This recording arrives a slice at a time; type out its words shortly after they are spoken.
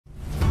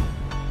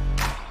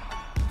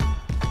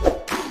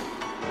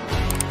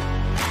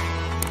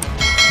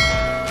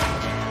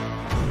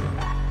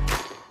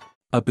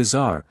A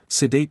bizarre,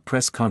 sedate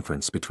press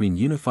conference between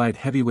unified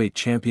heavyweight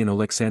champion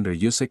Oleksandr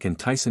Usyk and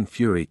Tyson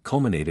Fury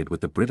culminated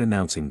with the Brit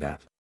announcing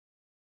that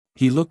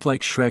he looked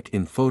like Shrek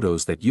in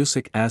photos that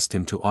Usyk asked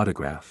him to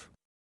autograph.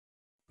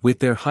 With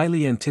their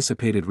highly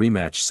anticipated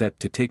rematch set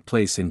to take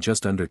place in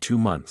just under 2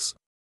 months,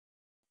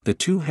 the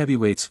two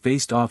heavyweights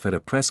faced off at a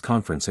press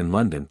conference in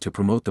London to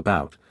promote the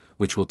bout,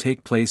 which will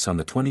take place on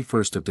the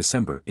 21st of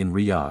December in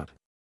Riyadh,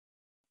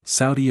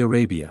 Saudi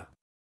Arabia.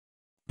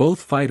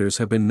 Both fighters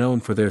have been known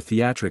for their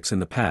theatrics in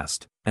the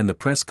past, and the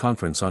press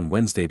conference on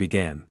Wednesday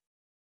began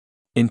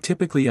in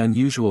typically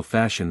unusual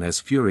fashion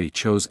as Fury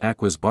chose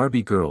Aqua's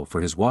Barbie Girl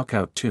for his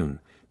walkout tune,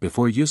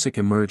 before Usyk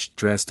emerged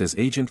dressed as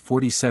Agent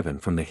 47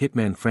 from the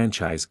Hitman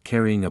franchise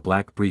carrying a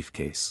black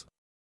briefcase.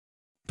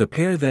 The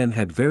pair then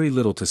had very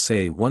little to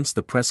say once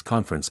the press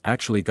conference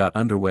actually got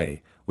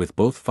underway, with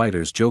both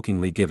fighters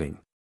jokingly giving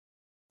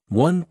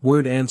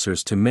one-word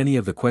answers to many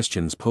of the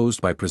questions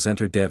posed by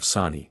presenter Dev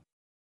Sani.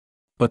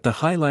 But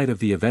the highlight of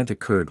the event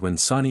occurred when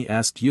Sani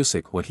asked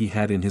Usyk what he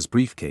had in his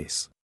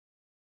briefcase.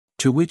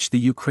 To which the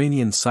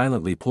Ukrainian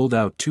silently pulled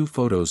out 2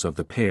 photos of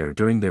the pair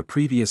during their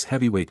previous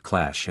heavyweight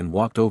clash and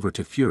walked over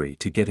to Fury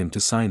to get him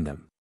to sign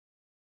them.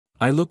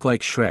 "I look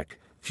like Shrek,"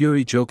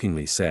 Fury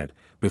jokingly said,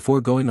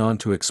 before going on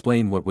to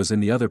explain what was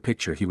in the other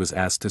picture he was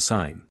asked to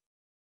sign.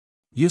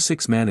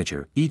 Usyk's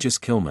manager, Aegis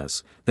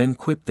Kilmas, then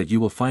quipped that you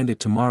will find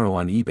it tomorrow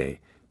on eBay,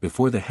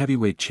 before the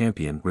heavyweight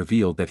champion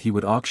revealed that he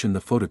would auction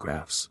the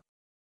photographs,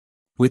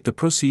 with the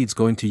proceeds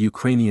going to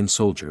Ukrainian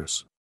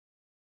soldiers.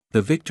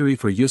 The victory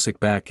for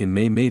Usyk back in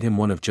May made him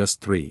one of just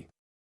 3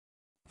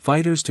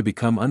 fighters to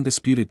become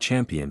undisputed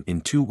champion in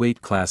 2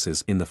 weight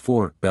classes in the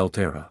 4-belt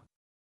era.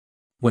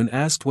 When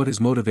asked what his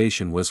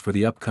motivation was for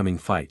the upcoming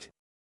fight,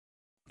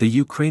 the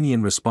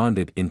Ukrainian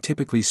responded in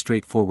typically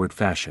straightforward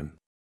fashion.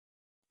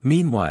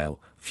 Meanwhile,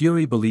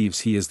 Fury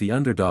believes he is the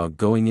underdog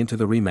going into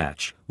the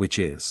rematch, which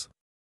is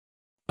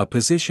a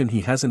position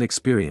he hasn't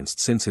experienced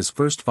since his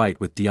first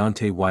fight with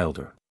Deontay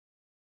Wilder.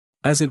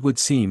 "As it would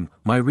seem,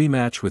 my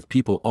rematch with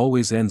people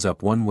always ends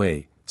up one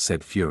way,"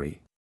 said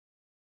Fury.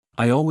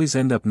 "I always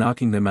end up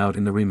knocking them out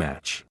in the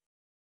rematch.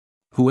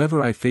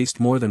 Whoever I faced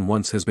more than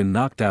once has been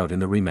knocked out in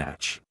the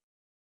rematch."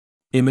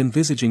 I'm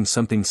envisaging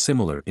something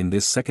similar in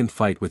this second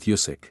fight with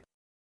Usyk.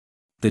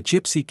 The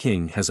Gypsy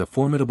King has a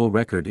formidable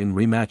record in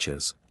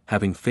rematches,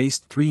 having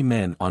faced 3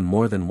 men on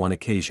more than one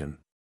occasion.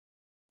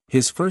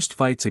 His first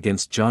fights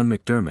against John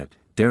McDermott,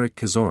 Derek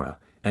Chisora,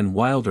 and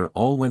Wilder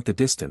all went the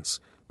distance,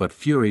 but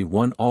Fury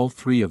won all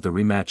 3 of the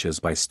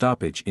rematches by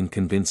stoppage in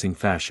convincing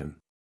fashion.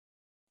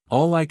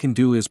 "All I can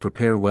do is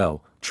prepare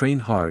well, train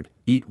hard,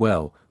 eat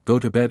well, go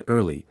to bed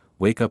early,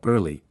 wake up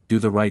early, do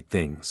the right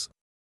things.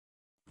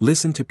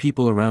 Listen to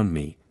people around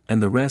me,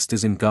 and the rest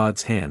is in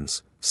God's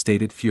hands,"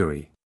 stated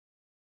Fury.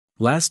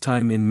 "Last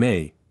time in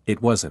May,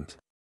 it wasn't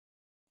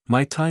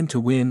my time to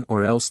win,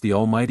 or else the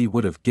Almighty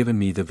would have given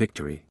me the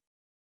victory.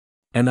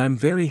 And I'm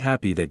very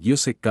happy that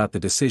Usyk got the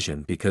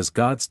decision because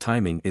God's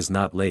timing is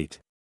not late.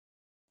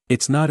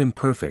 It's not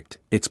imperfect,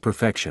 it's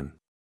perfection.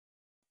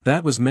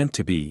 That was meant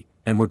to be,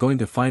 and we're going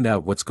to find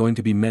out what's going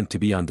to be meant to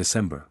be on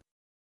December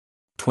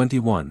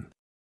 21.